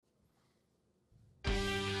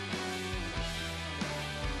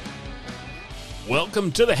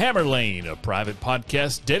Welcome to the Hammer Lane, a private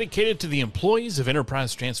podcast dedicated to the employees of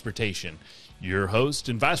Enterprise Transportation. Your host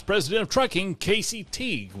and Vice President of Trucking, Casey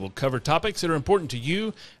Teague, will cover topics that are important to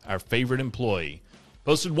you, our favorite employee.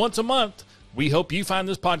 Posted once a month, we hope you find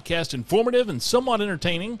this podcast informative and somewhat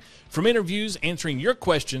entertaining. From interviews answering your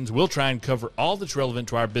questions, we'll try and cover all that's relevant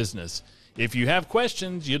to our business. If you have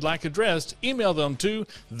questions you'd like addressed, email them to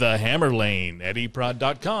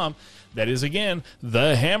thehammerlane@eprod.com. That is, again,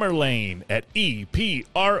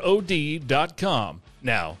 thehammerlane@eprod.com.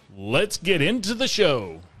 Now, let's get into the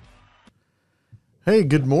show. Hey,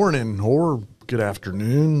 good morning or good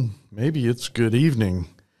afternoon. Maybe it's good evening,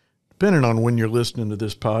 depending on when you're listening to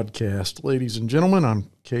this podcast. Ladies and gentlemen, I'm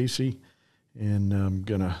Casey, and I'm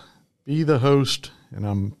going to be the host, and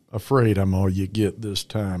I'm afraid I'm all you get this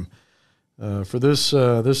time. For this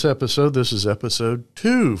episode, this is episode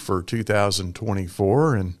 2 for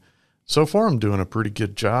 2024, and so far I'm doing a pretty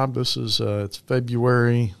good job. This is it's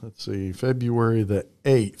February the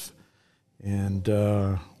 8th, and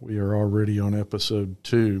we are already on episode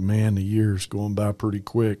 2. Man, the year's going by pretty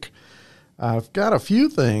quick. I've got a few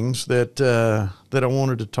things that I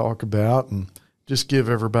wanted to talk about and just give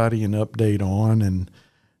everybody an update on, and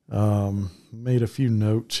made a few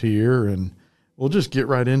notes here, and we'll just get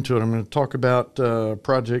right into it. I'm going to talk about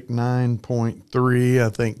Project 9.3. I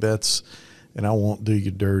think that's, and I won't do you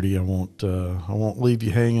dirty. I won't leave you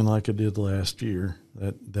hanging like I did last year.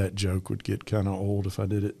 That joke would get kind of old if I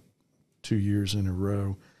did it 2 years in a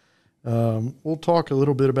row. We'll talk a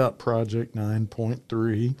little bit about Project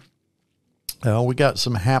 9.3. We got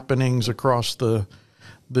some happenings across the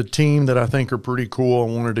team that I think are pretty cool. I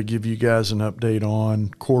wanted to give you guys an update on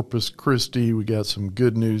Corpus Christi. We got some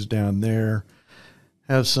good news down there.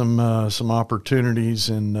 Have some opportunities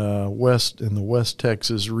in the West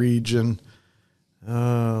Texas region.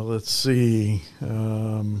 Let's see.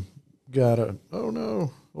 Oh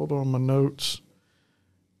no, hold on my notes.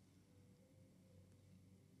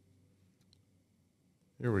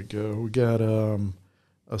 Here we go. We got a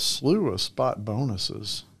slew of spot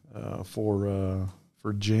bonuses for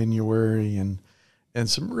January, and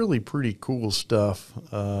some really pretty cool stuff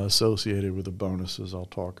associated with the bonuses I'll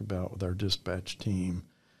talk about with our dispatch team.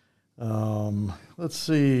 Let's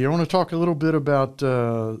see. I want to talk a little bit about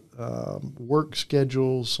work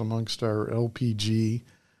schedules amongst our LPG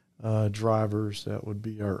drivers. That would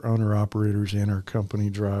be our owner-operators and our company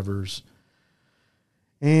drivers.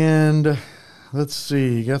 And let's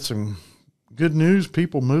see. Got some good news,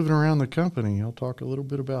 people moving around the company. I'll talk a little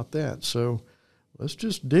bit about that. So let's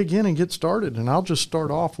just dig in and get started. And I'll just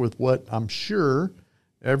start off with what I'm sure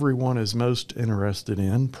everyone is most interested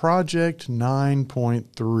in. Project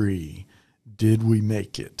 9.3. Did we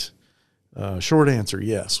make it? Short answer,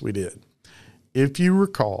 yes, we did. If you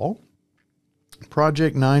recall,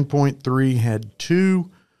 Project 9.3 had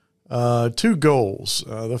two goals.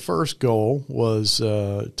 The first goal was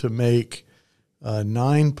to make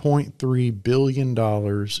 $9.3 billion in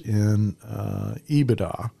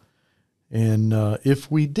EBITDA. And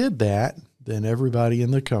if we did that, then everybody in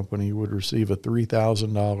the company would receive a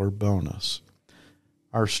 $3,000 bonus.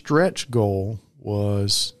 Our stretch goal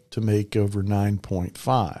was to make over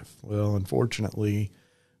 9.5. Well, unfortunately,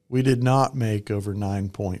 we did not make over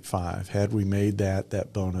 9.5. Had we made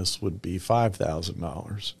that bonus would be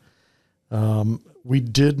 $5,000. We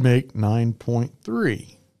did make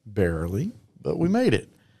 9.3, barely, but we made it.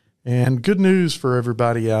 And good news for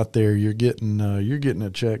everybody out there, you're getting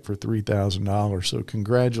a check for $3,000. So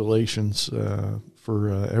congratulations for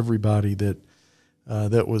everybody that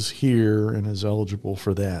was here and is eligible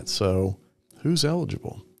for that. So who's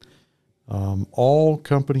eligible? All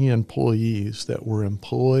company employees that were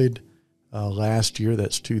employed last year,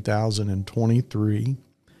 that's 2023,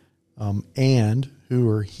 and who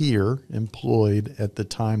are here employed at the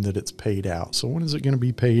time that it's paid out. So when is it going to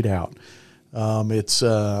be paid out? It's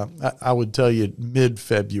I would tell you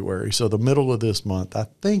mid-February, so the middle of this month. I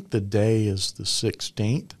think the day is the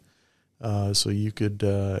 16th, so you could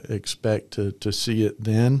expect to see it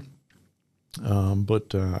then.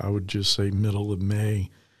 But I would just say middle of May.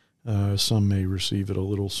 Some may receive it a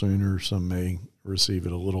little sooner, some may receive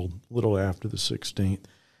it a little after the 16th,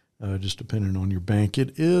 just depending on your bank.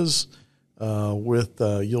 It is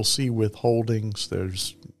you'll see withholdings.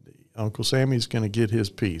 There's Uncle Sammy's going to get his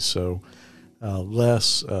piece, so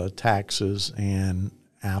less taxes and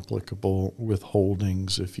applicable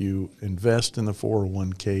withholdings. If you invest in the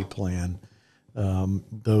 401k plan,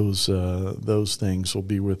 those things will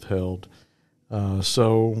be withheld.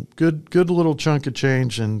 So good little chunk of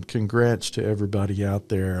change, and congrats to everybody out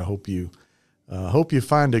there. I hope you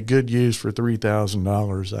find a good use for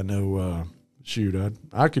 $3,000. I know,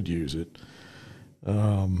 I could use it.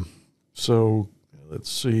 So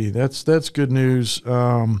let's see. That's good news.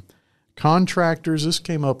 Contractors, this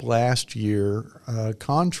came up last year.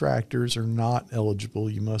 Contractors are not eligible.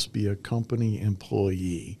 You must be a company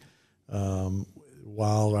employee.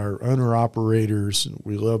 While our owner-operators,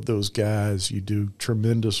 we love those guys. You do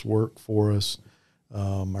tremendous work for us.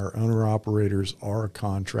 Our owner-operators are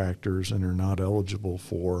contractors and are not eligible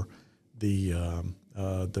for the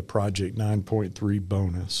Project 9.3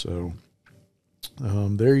 bonus. So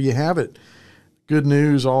there you have it. Good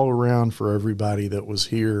news all around for everybody that was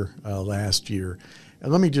here last year.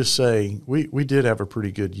 And let me just say, we did have a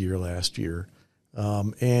pretty good year last year.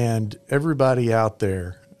 And everybody out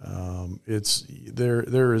there,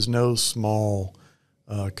 there is no small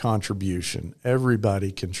contribution.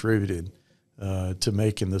 Everybody contributed to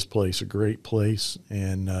making this place a great place,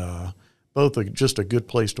 and both just a good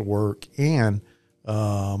place to work and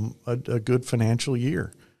a good financial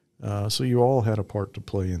year. So you all had a part to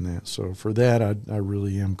play in that. So for that, I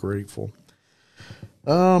really am grateful.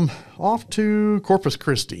 Off to Corpus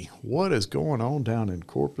Christi. What is going on down in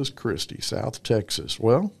Corpus Christi, South Texas?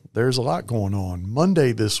 Well, there's a lot going on.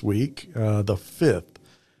 Monday this week, the 5th,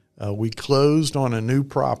 we closed on a new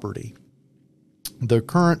property. The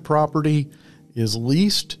current property is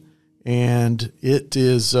leased, and it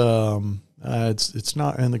is it's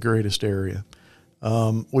not in the greatest area.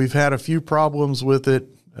 We've had a few problems with it,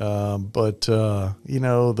 but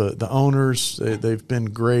the owners, they've been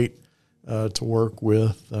great to work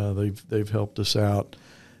with. They've helped us out.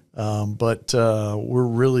 But we're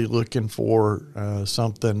really looking for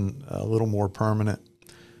something a little more permanent.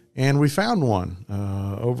 And we found one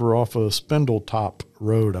over off of Spindletop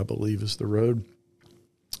Road, I believe is the road.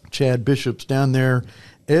 Chad Bishop's down there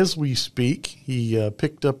as we speak. He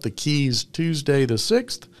picked up the keys Tuesday the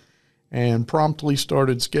 6th and promptly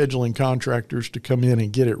started scheduling contractors to come in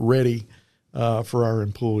and get it ready for our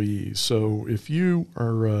employees. So if you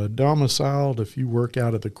are domiciled, if you work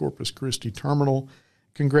out at the Corpus Christi terminal,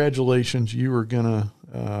 congratulations. You are going to,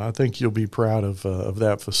 I think you'll be proud of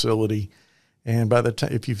that facility. And by the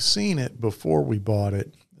time, if you've seen it before we bought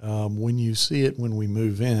it, when you see it when we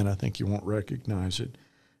move in, I think you won't recognize it.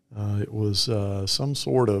 It was some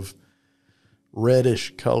sort of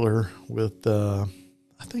reddish color with,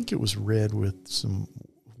 I think it was red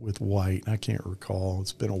with white. I can't recall.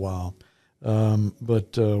 It's been a while.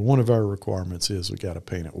 But one of our requirements is we got to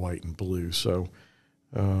paint it white and blue. So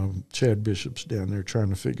Chad Bishop's down there trying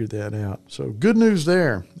to figure that out. So good news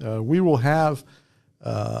there. We will have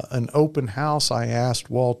an open house. I asked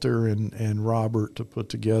Walter and Robert to put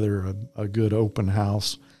together a good open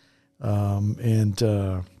house. And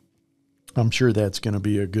I'm sure that's going to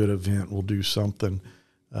be a good event. We'll do something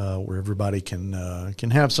where everybody can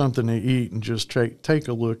have something to eat and just take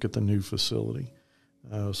a look at the new facility.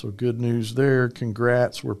 So good news there.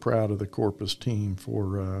 Congrats. We're proud of the Corpus team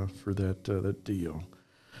for that deal.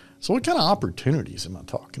 So what kind of opportunities am I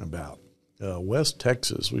talking about? West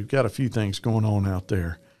Texas, we've got a few things going on out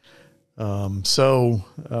there.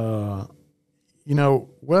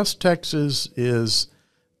 West Texas is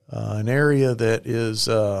an area that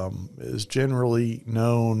is generally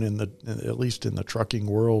known at least in the trucking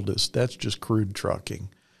world that's just crude trucking.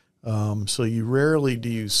 So you rarely do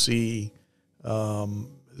you see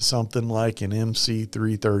something like an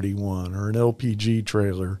MC331 or an LPG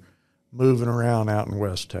trailer moving around out in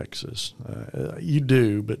West Texas. You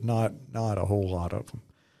do, but not a whole lot of them.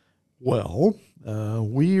 Well,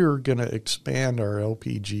 we are going to expand our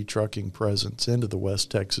LPG trucking presence into the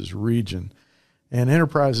West Texas region. And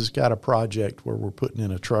Enterprise has got a project where we're putting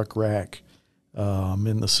in a truck rack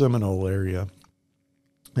in the Seminole area.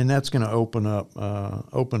 And that's going to open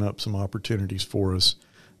up some opportunities for us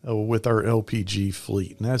with our LPG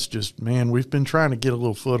fleet. And that's just, man, we've been trying to get a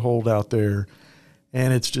little foothold out there,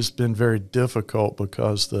 and it's just been very difficult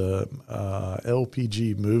because the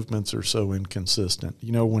LPG movements are so inconsistent.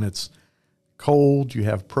 You know, when it's cold, you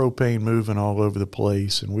have propane moving all over the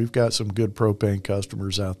place, and we've got some good propane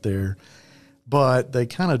customers out there, but they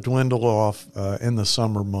kind of dwindle off in the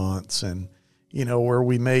summer months. And, you know, where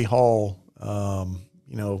we may haul,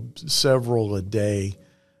 several a day,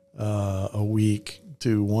 a week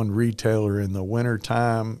to one retailer in the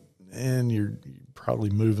wintertime, and you're probably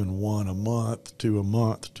moving one a month to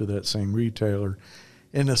that same retailer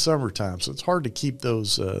in the summertime. So it's hard to keep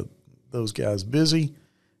those guys busy,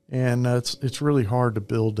 and it's really hard to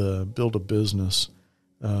build a business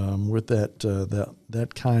with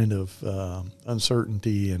that kind of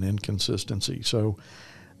uncertainty and inconsistency. So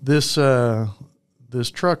this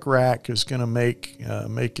truck rack is going to make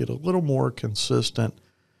it a little more consistent.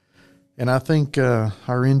 And I think our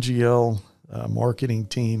NGL marketing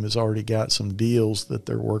team has already got some deals that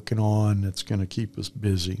they're working on that's going to keep us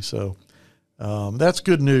busy. So that's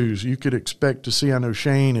good news. You could expect to see, I know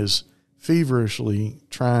Shane is feverishly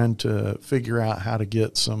trying to figure out how to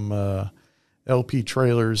get some LP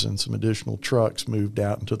trailers and some additional trucks moved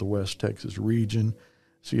out into the West Texas region.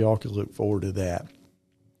 So y'all can look forward to that.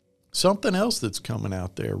 Something else that's coming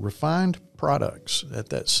out there, refined products at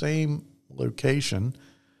that same location.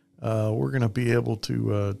 We're going to be able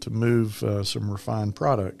to move some refined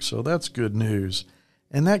products. So that's good news.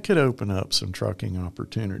 And that could open up some trucking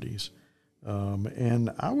opportunities.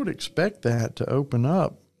 And I would expect that to open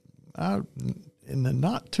up in the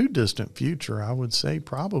not too distant future. I would say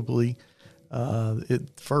probably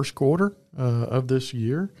first quarter of this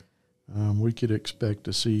year. We could expect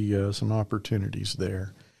to see some opportunities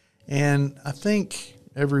there. And I think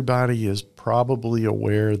everybody is probably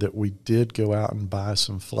aware that we did go out and buy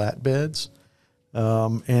some flatbeds.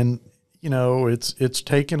 And, you know, it's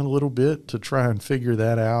taken a little bit to try and figure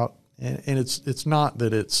that out. And it's not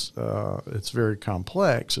that it's very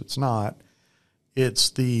complex. It's not. It's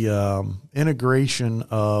the integration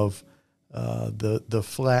of the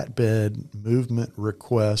flatbed movement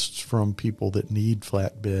requests from people that need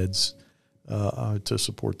flatbeds to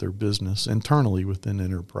support their business internally within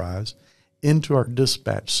Enterprise into our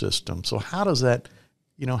dispatch system. So how does that,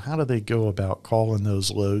 how do they go about calling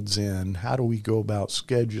those loads in? How do we go about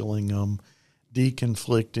scheduling them,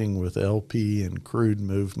 deconflicting with LP and crude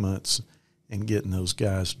movements, and getting those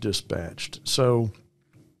guys dispatched? So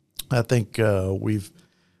I think we've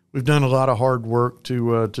done a lot of hard work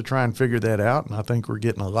to try and figure that out, and I think we're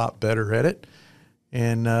getting a lot better at it.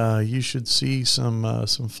 And you should see some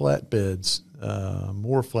flatbeds,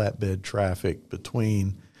 more flatbed traffic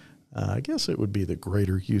between, I guess it would be the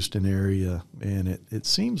greater Houston area. And it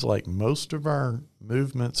seems like most of our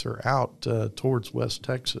movements are out towards West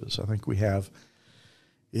Texas. I think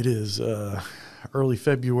it is early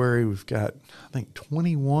February. We've got, I think,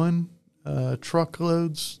 21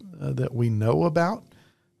 truckloads that we know about.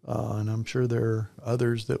 And I'm sure there are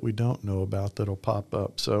others that we don't know about that'll pop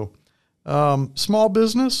up. So small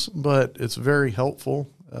business, but it's very helpful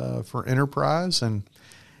for Enterprise. And,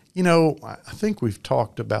 I think we've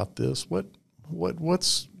talked about this.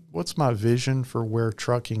 What's my vision for where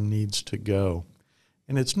trucking needs to go?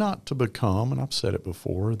 And it's not to become, and I've said it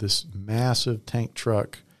before, this massive tank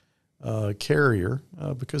truck carrier,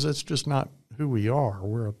 because that's just not who we are.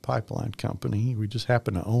 We're a pipeline company. We just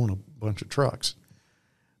happen to own a bunch of trucks.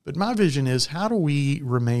 But my vision is, how do we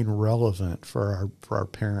remain relevant for our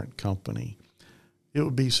parent company? It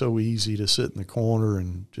would be so easy to sit in the corner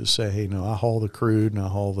and just say, hey, no, I haul the crude and I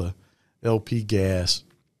haul the LP gas,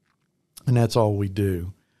 and that's all we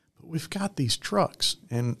do. But we've got these trucks,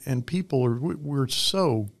 and we're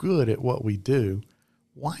so good at what we do.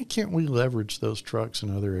 Why can't we leverage those trucks in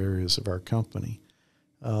other areas of our company?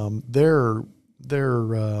 There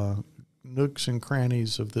are nooks and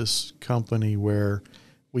crannies of this company where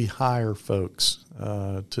we hire folks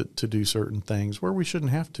to do certain things where we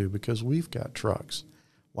shouldn't have to, because we've got trucks.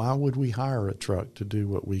 Why would we hire a truck to do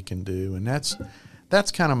what we can do? And that's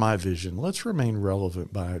kind of my vision. Let's remain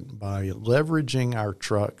relevant by leveraging our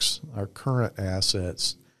trucks, our current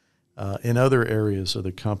assets, in other areas of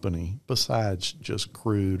the company besides just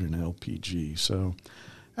crude and LPG. So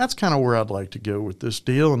that's kind of where I'd like to go with this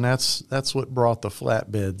deal, and that's what brought the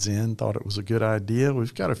flatbeds in. Thought it was a good idea.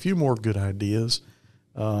 We've got a few more good ideas.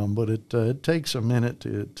 But it takes a minute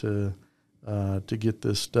to get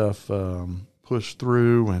this stuff pushed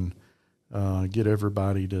through and get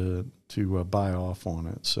everybody to buy off on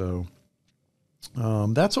it. So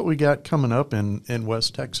that's what we got coming up in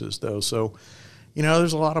West Texas, though. So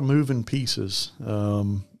there's a lot of moving pieces,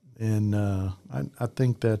 and I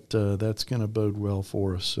think that that's going to bode well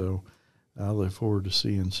for us. So I look forward to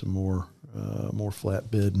seeing some more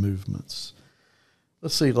flatbed movements.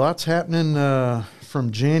 Let's see, lots happening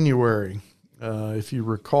from January. If you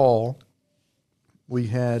recall, we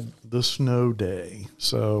had the snow day.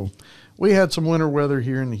 So we had some winter weather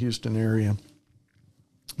here in the Houston area.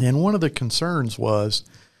 And one of the concerns was,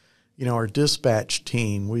 our dispatch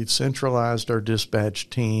team. We've centralized our dispatch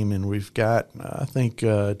team, and we've got, I think,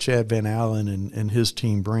 Chad Van Allen and his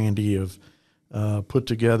team, Brandy, have put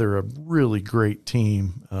together a really great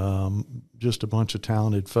team. Just a bunch of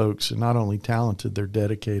talented folks, and not only talented, they're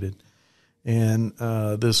dedicated. And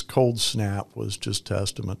this cold snap was just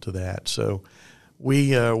testament to that. So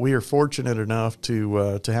we are fortunate enough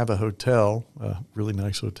to have a hotel, a really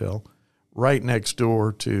nice hotel, right next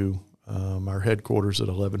door to our headquarters at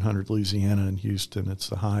 1100 Louisiana in Houston. It's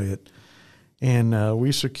the Hyatt. And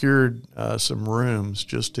we secured some rooms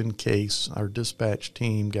just in case our dispatch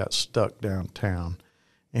team got stuck downtown.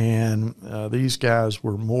 And these guys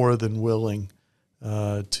were more than willing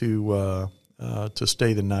to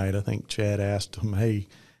stay the night. I think Chad asked them, "Hey,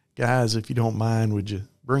 guys, if you don't mind, would you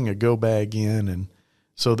bring a go bag in?" And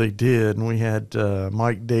so they did. And we had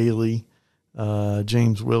Mike Daly,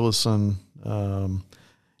 James Willison,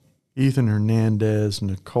 Ethan Hernandez,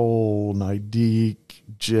 Nicole, Nideek,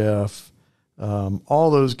 Jeff.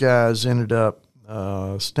 All those guys ended up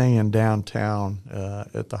staying downtown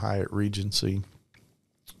at the Hyatt Regency.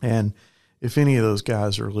 And if any of those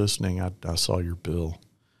guys are listening, I saw your bill.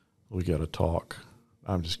 We got to talk.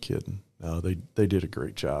 I'm just kidding. No, they did a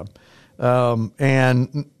great job.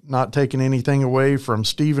 And not taking anything away from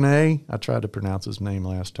Stephen A. I tried to pronounce his name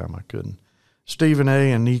last time. I couldn't. Stephen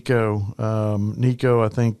A. and Nico. Nico, I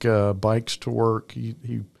think, bikes to work.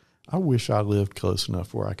 I wish I lived close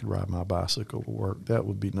enough where I could ride my bicycle to work. That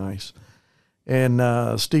would be nice.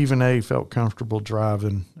 And Stephen A. felt comfortable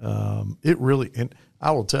driving. It really, and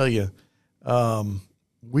I will tell you,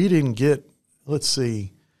 we didn't get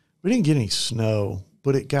any snow,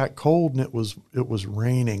 but it got cold and it was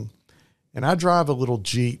raining. And I drive a little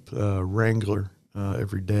Jeep Wrangler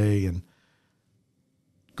every day. And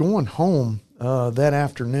going home that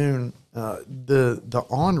afternoon, the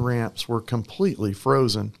on-ramps were completely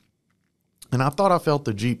frozen. And I thought I felt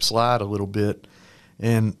the Jeep slide a little bit.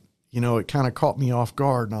 And, it kind of caught me off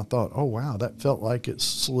guard. And I thought, oh, wow, that felt like it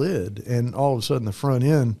slid. And all of a sudden the front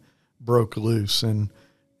end broke loose and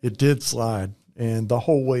it did slide. And the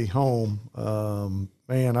whole way home,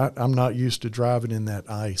 man, I'm not used to driving in that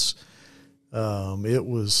ice. It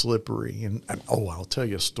was slippery. And I'll tell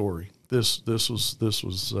you a story. This was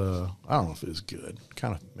I don't know if it was good.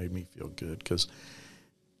 Kind of made me feel good because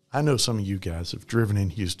I know some of you guys have driven in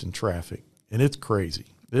Houston traffic, and it's crazy.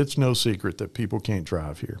 It's no secret that people can't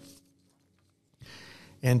drive here.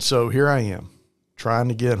 And so here I am trying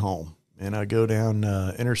to get home, and I go down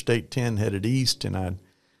Interstate 10 headed east, and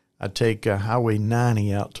I take Highway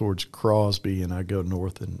 90 out towards Crosby, and I go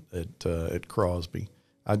north at Crosby.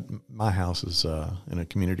 My house is in a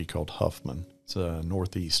community called Huffman. It's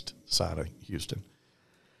northeast side of Houston.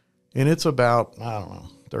 And it's about,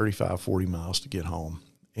 35, 40 miles to get home.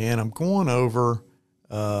 And I'm going over,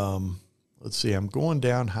 I'm going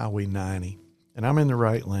down Highway 90, and I'm in the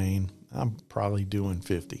right lane. I'm probably doing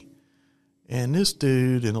 50. And this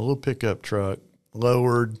dude in a little pickup truck,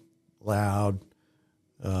 lowered, loud,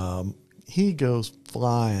 he goes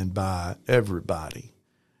flying by everybody.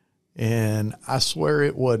 And I swear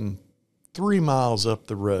it wasn't 3 miles up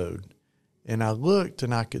the road. And I looked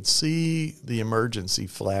and I could see the emergency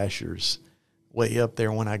flashers way up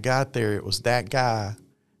there. When I got there, it was that guy.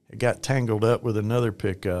 It got tangled up with another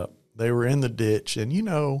pickup. They were in the ditch. And,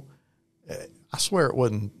 I swear it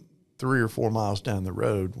wasn't 3 or 4 miles down the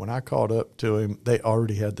road. When I caught up to him, they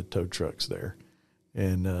already had the tow trucks there.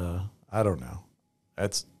 And I don't know.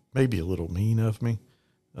 That's maybe a little mean of me,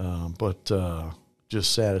 but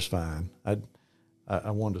just satisfying. I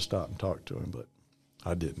wanted to stop and talk to him, but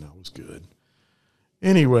I didn't. I was good.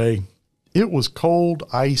 Anyway, it was cold,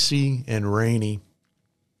 icy, and rainy,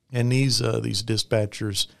 and these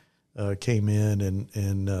dispatchers came in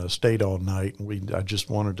and stayed all night. And I just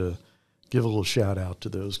wanted to give a little shout out to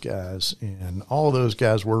those guys, and all those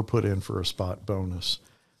guys were put in for a spot bonus.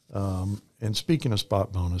 And speaking of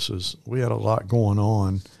spot bonuses, we had a lot going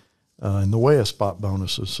on in the way of spot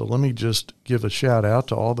bonuses. So let me just give a shout out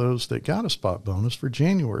to all those that got a spot bonus for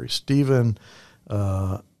January. Stephen,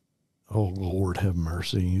 oh Lord have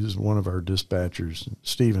mercy, he's one of our dispatchers.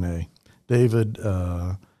 Stephen A. David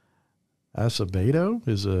Acevedo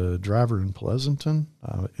is a driver in Pleasanton.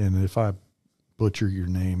 And if I butcher your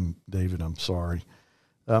name, David, I'm sorry.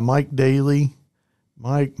 Mike Daly,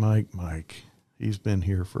 Mike. He's been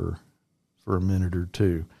here for a minute or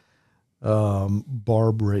two.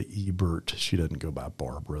 Barbara Ebert. She doesn't go by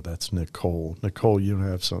Barbara. That's Nicole. Nicole, you don't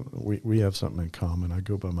have something. We have something in common. I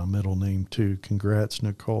go by my middle name too. Congrats,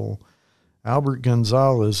 Nicole. Albert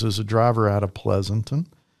Gonzalez is a driver out of Pleasanton.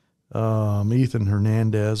 Ethan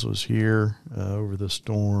Hernandez was here over the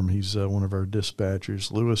storm. He's one of our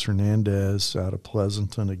dispatchers. Luis Hernandez out of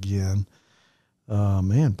Pleasanton again.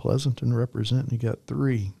 Man, Pleasanton representing. You got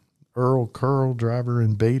 3. Earl Curl, driver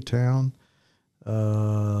in Baytown.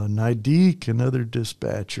 Nideek, another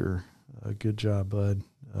dispatcher. Good job, bud.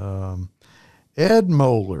 Ed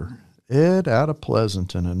Moeller. Ed out of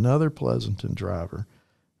Pleasanton, another Pleasanton driver.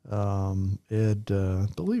 Ed, I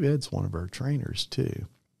believe Ed's one of our trainers too.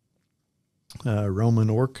 Roman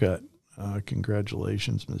Orcutt.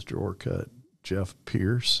 Congratulations, Mr. Orcutt. Jeff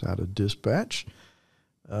Pierce out of dispatch.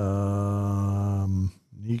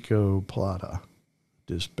 Nico Plata,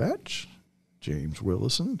 dispatch. James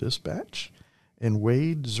Willison, dispatch. And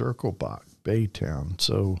Wade Zirkelbach, Baytown.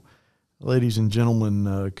 So, ladies and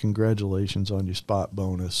gentlemen, congratulations on your spot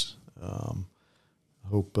bonus.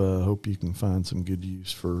 Hope you can find some good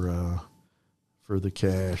use for the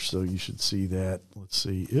cash. So you should see that. Let's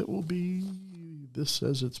see. It will be. This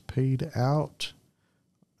says it's paid out.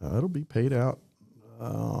 It'll be paid out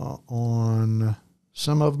on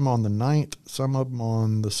some of them on the 9th, some of them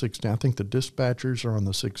on the 16th. I think the dispatchers are on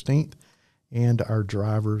the 16th, and our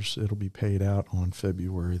drivers, it'll be paid out on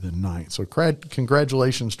February the 9th. So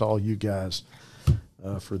congratulations to all you guys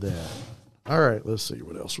for that. All right, let's see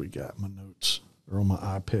what else we got. My notes are on my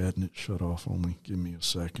iPad, and it shut off on me. Give me a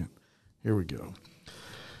second. Here we go.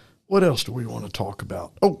 What else do we want to talk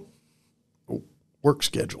about? Oh, work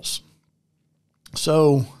schedules.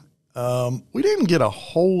 So we didn't get a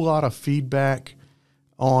whole lot of feedback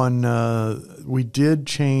on, we did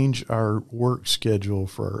change our work schedule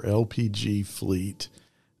for our LPG fleet.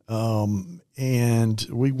 And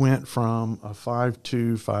we went from a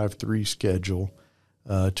 5-2, 5-3 schedule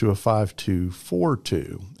to a 5-2,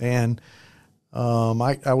 4-2. And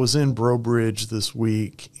I was in Brobridge this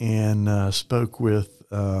week and spoke with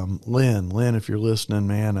Lynn. Lynn, if you're listening,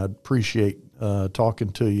 man, I'd appreciate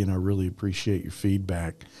talking to you, and I really appreciate your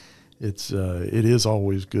feedback. It is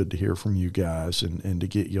always good to hear from you guys and to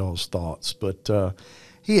get y'all's thoughts. But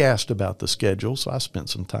he asked about the schedule, so I spent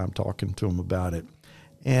some time talking to him about it.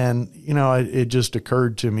 And, it just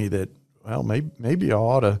occurred to me that, well, maybe I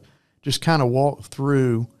ought to just kind of walk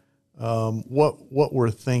through what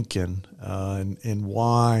we're thinking and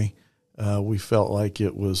why we felt like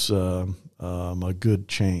it was a good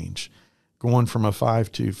change, going from a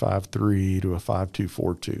 5-2, 5-3 to a 5-2,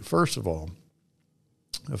 4-2. First of all,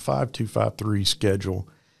 a 5-2, 5-3 schedule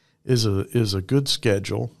is a good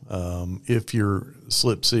schedule if you're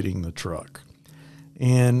slip seating the truck.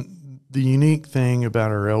 And the unique thing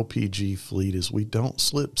about our LPG fleet is we don't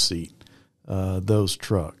slip seat those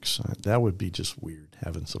trucks. That would be just weird,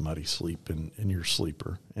 having somebody sleep in your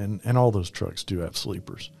sleeper. And all those trucks do have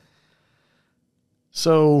sleepers.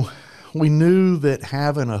 So we knew that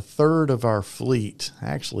having a third of our fleet,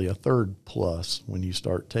 actually a third plus when you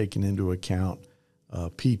start taking into account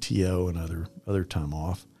PTO and other time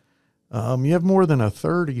off, you have more than a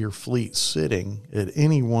third of your fleet sitting at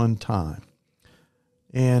any one time.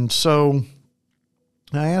 And so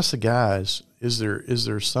I asked the guys, is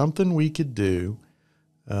there something we could do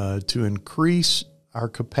to increase our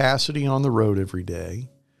capacity on the road every day?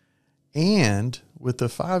 And with the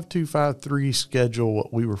 5-2, 5-3 schedule,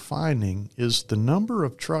 what we were finding is the number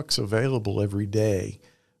of trucks available every day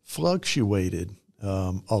fluctuated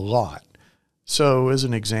a lot. So as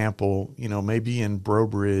an example, maybe in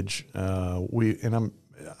Brobridge,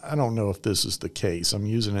 I don't know if this is the case. I'm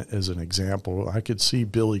using it as an example. I could see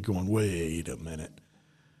Billy going, wait a minute.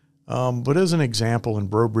 But as an example, in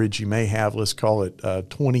Brobridge, you may have, let's call it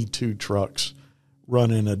 22 trucks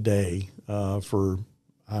running a day for,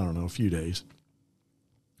 I don't know, a few days.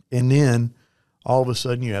 And then all of a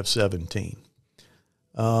sudden you have 17.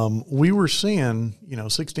 We were seeing,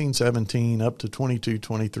 16, 17, up to 22,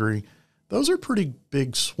 23. Those are pretty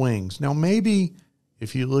big swings. Now, maybe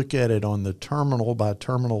if you look at it on the terminal by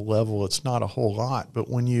terminal level, it's not a whole lot. But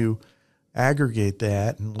when you aggregate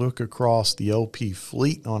that and look across the LP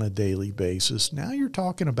fleet on a daily basis, now you're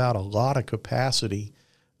talking about a lot of capacity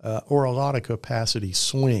or a lot of capacity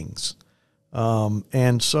swings.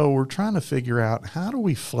 And so we're trying to figure out, how do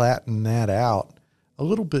we flatten that out a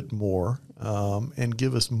little bit more and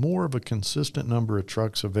give us more of a consistent number of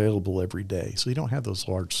trucks available every day so you don't have those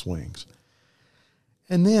large swings.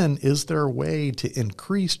 And then, is there a way to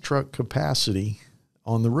increase truck capacity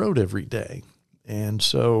on the road every day? And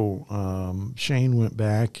so Shane went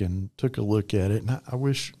back and took a look at it, and I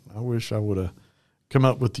wish I would have come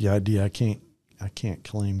up with the idea. I can't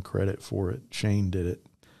claim credit for it. Shane did it.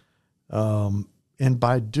 And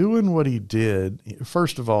by doing what he did,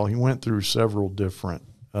 first of all, he went through several different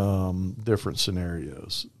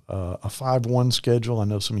scenarios. A 5-1 schedule, I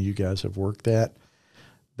know some of you guys have worked that.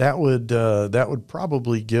 That would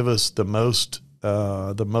probably give us the most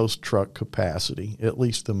truck capacity, at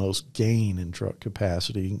least the most gain in truck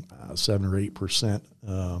capacity, 7 or 8%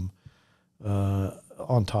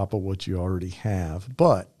 on top of what you already have.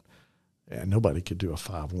 But nobody could do a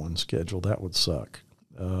 5-1 schedule. That would suck.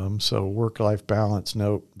 So work-life balance,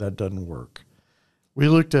 nope, that doesn't work. We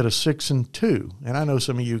looked at a 6-2, and I know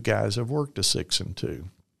some of you guys have worked a 6-2.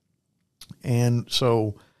 And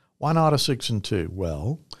so why not a 6-2?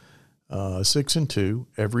 Well, 6-2,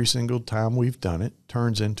 every single time we've done it,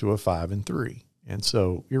 turns into a 5-3. And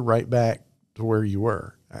so you're right back to where you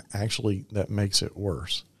were. Actually, that makes it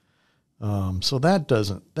worse. So that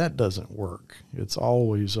doesn't work. It's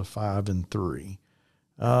always a 5 and 3.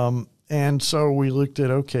 And so we looked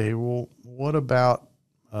at, okay, well, what about,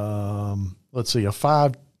 let's see, a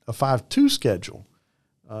 5-2 schedule?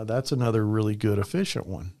 That's another really good, efficient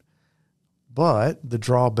one. But the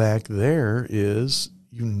drawback there is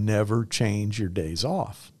you never change your days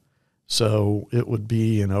off. So it would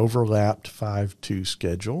be an overlapped 5-2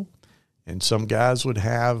 schedule. And some guys would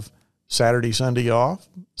have Saturday, Sunday off.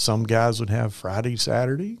 Some guys would have Friday,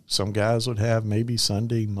 Saturday. Some guys would have maybe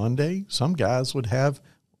Sunday, Monday. Some guys would have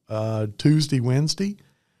Tuesday, Wednesday.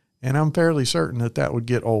 And I'm fairly certain that would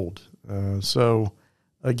get old. So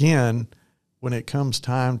again, when it comes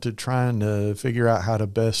time to trying to figure out how to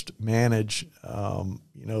best manage,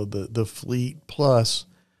 the fleet, plus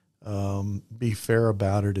be fair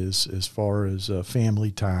about it as far as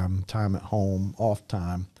family time at home, off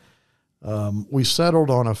time, we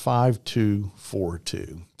settled on a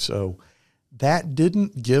 5-2-4-2. So that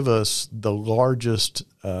didn't give us the largest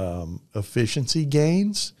efficiency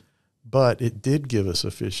gains, but it did give us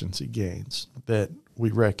efficiency gains that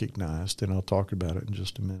we recognized, and I'll talk about it in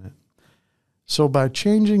just a minute. So by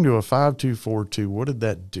changing to a 5-2-4-2, what did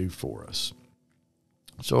that do for us?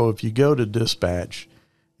 So if you go to dispatch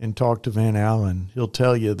and talk to Van Allen, he'll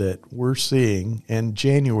tell you that we're seeing, and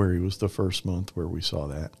January was the first month where we saw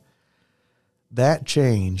that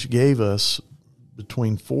change gave us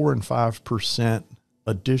between 4 and 5%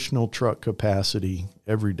 additional truck capacity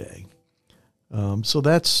every day. So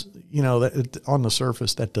that's, on the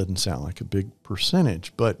surface, that doesn't sound like a big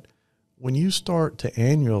percentage, but when you start to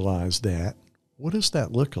annualize that, what does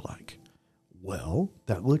that look like? Well,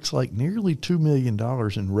 that looks like nearly $2 million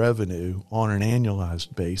in revenue on an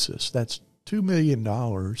annualized basis. That's $2 million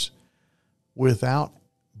without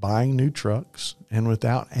buying new trucks and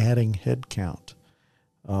without adding headcount.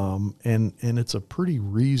 And it's a pretty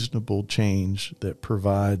reasonable change that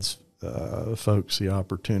provides folks the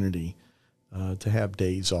opportunity to have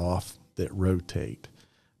days off that rotate.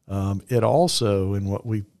 It also, in what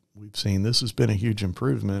we've seen, this has been a huge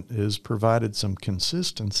improvement, has provided some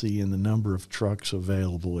consistency in the number of trucks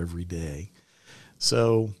available every day.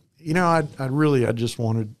 So, I just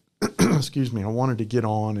wanted, I wanted to get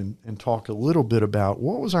on and talk a little bit about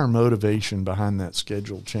what was our motivation behind that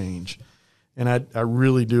schedule change. And I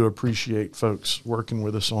really do appreciate folks working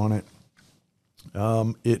with us on it.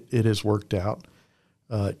 It has worked out.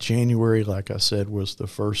 January, like I said, was the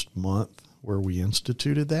first month where we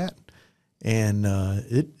instituted that. And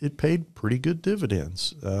it paid pretty good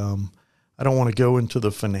dividends. I don't want to go into the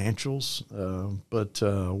financials, but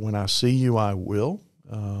when I see you, I will.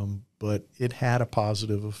 But it had a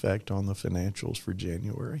positive effect on the financials for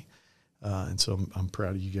January. And so I'm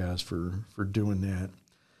proud of you guys for doing that.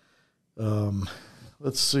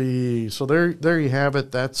 Let's see. So there you have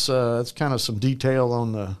it. That's kind of some detail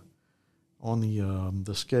on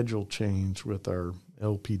the schedule change with our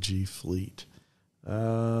LPG fleet.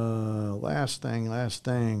 Last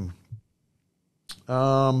thing.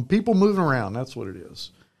 People moving around. That's what it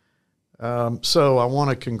is. So I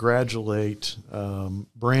want to congratulate,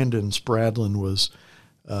 Brandon Spradlin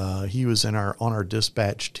he was on our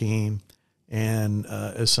dispatch team. And,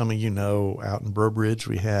 as some of you know, out in Breaux Bridge,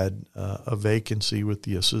 we had, a vacancy with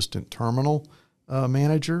the assistant terminal,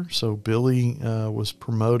 manager. So Billy, was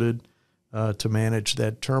promoted, to manage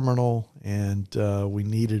that terminal, and we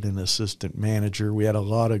needed an assistant manager. We had a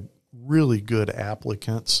lot of really good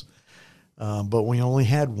applicants, but we only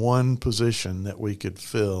had one position that we could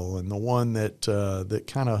fill, and the one that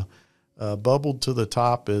kind of bubbled to the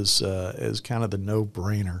top as kind of the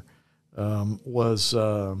no-brainer was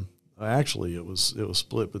actually it was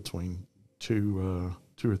split between two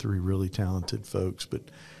or three really talented folks, but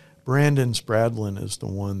Brandon Spradlin is the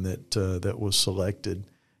one that was selected.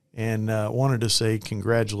 And wanted to say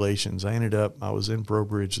congratulations. I was in Breaux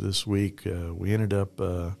Bridge this week. We ended up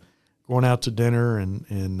going out to dinner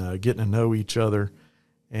and getting to know each other,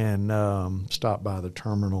 and stopped by the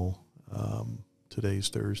terminal. Today's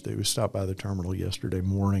Thursday. We stopped by the terminal yesterday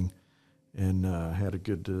morning and had a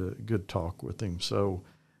good talk with him. So,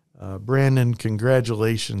 Brandon,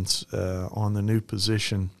 congratulations on the new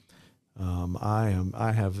position.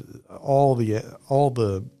 I have all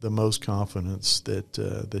the most confidence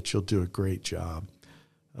that you'll do a great job.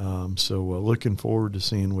 So looking forward to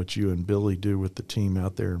seeing what you and Billy do with the team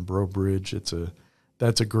out there in Breaux Bridge.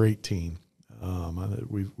 That's a great team.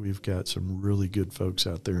 We've got some really good folks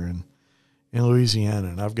out there in Louisiana,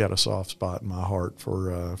 and I've got a soft spot in my heart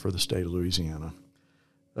for the state of Louisiana.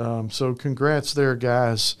 So congrats there,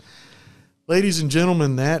 guys. Ladies and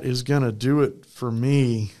gentlemen, that is going to do it for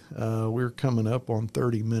me. We're coming up on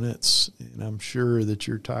 30 minutes, and I'm sure that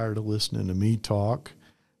you're tired of listening to me talk.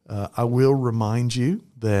 I will remind you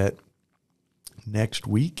that next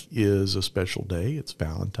week is a special day. It's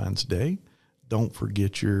Valentine's Day. Don't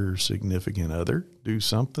forget your significant other. Do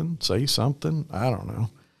something, say something. I don't know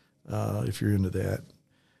if you're into that.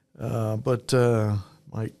 But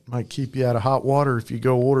might keep you out of hot water if you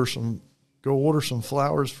go order some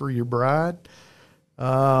flowers for your bride.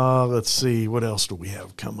 Let's see, what else do we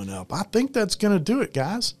have coming up? I think that's going to do it,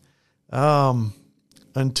 guys. Until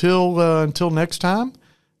next time,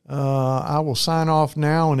 I will sign off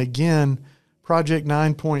now. And again, Project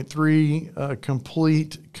 9.3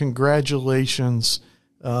 complete. Congratulations.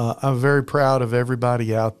 I'm very proud of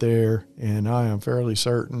everybody out there, and I am fairly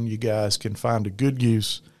certain you guys can find a good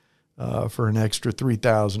use for an extra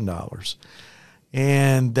 $3,000.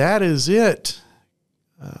 And that is it.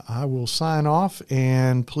 I will sign off,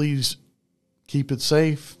 and please keep it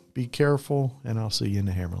safe, be careful, and I'll see you in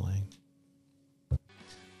the Hammer Lane.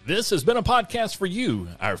 This has been a podcast for you,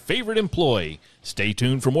 our favorite employee. Stay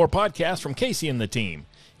tuned for more podcasts from Casey and the team.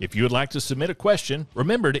 If you would like to submit a question,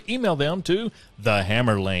 remember to email them to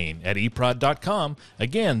thehammerlane@eprod.com.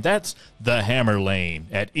 Again, that's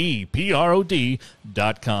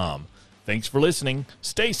thehammerlane@eprod.com. Thanks for listening.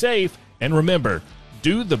 Stay safe, and remember,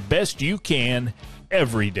 do the best you can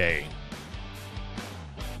every day.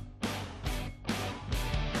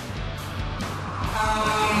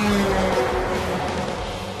 Ah.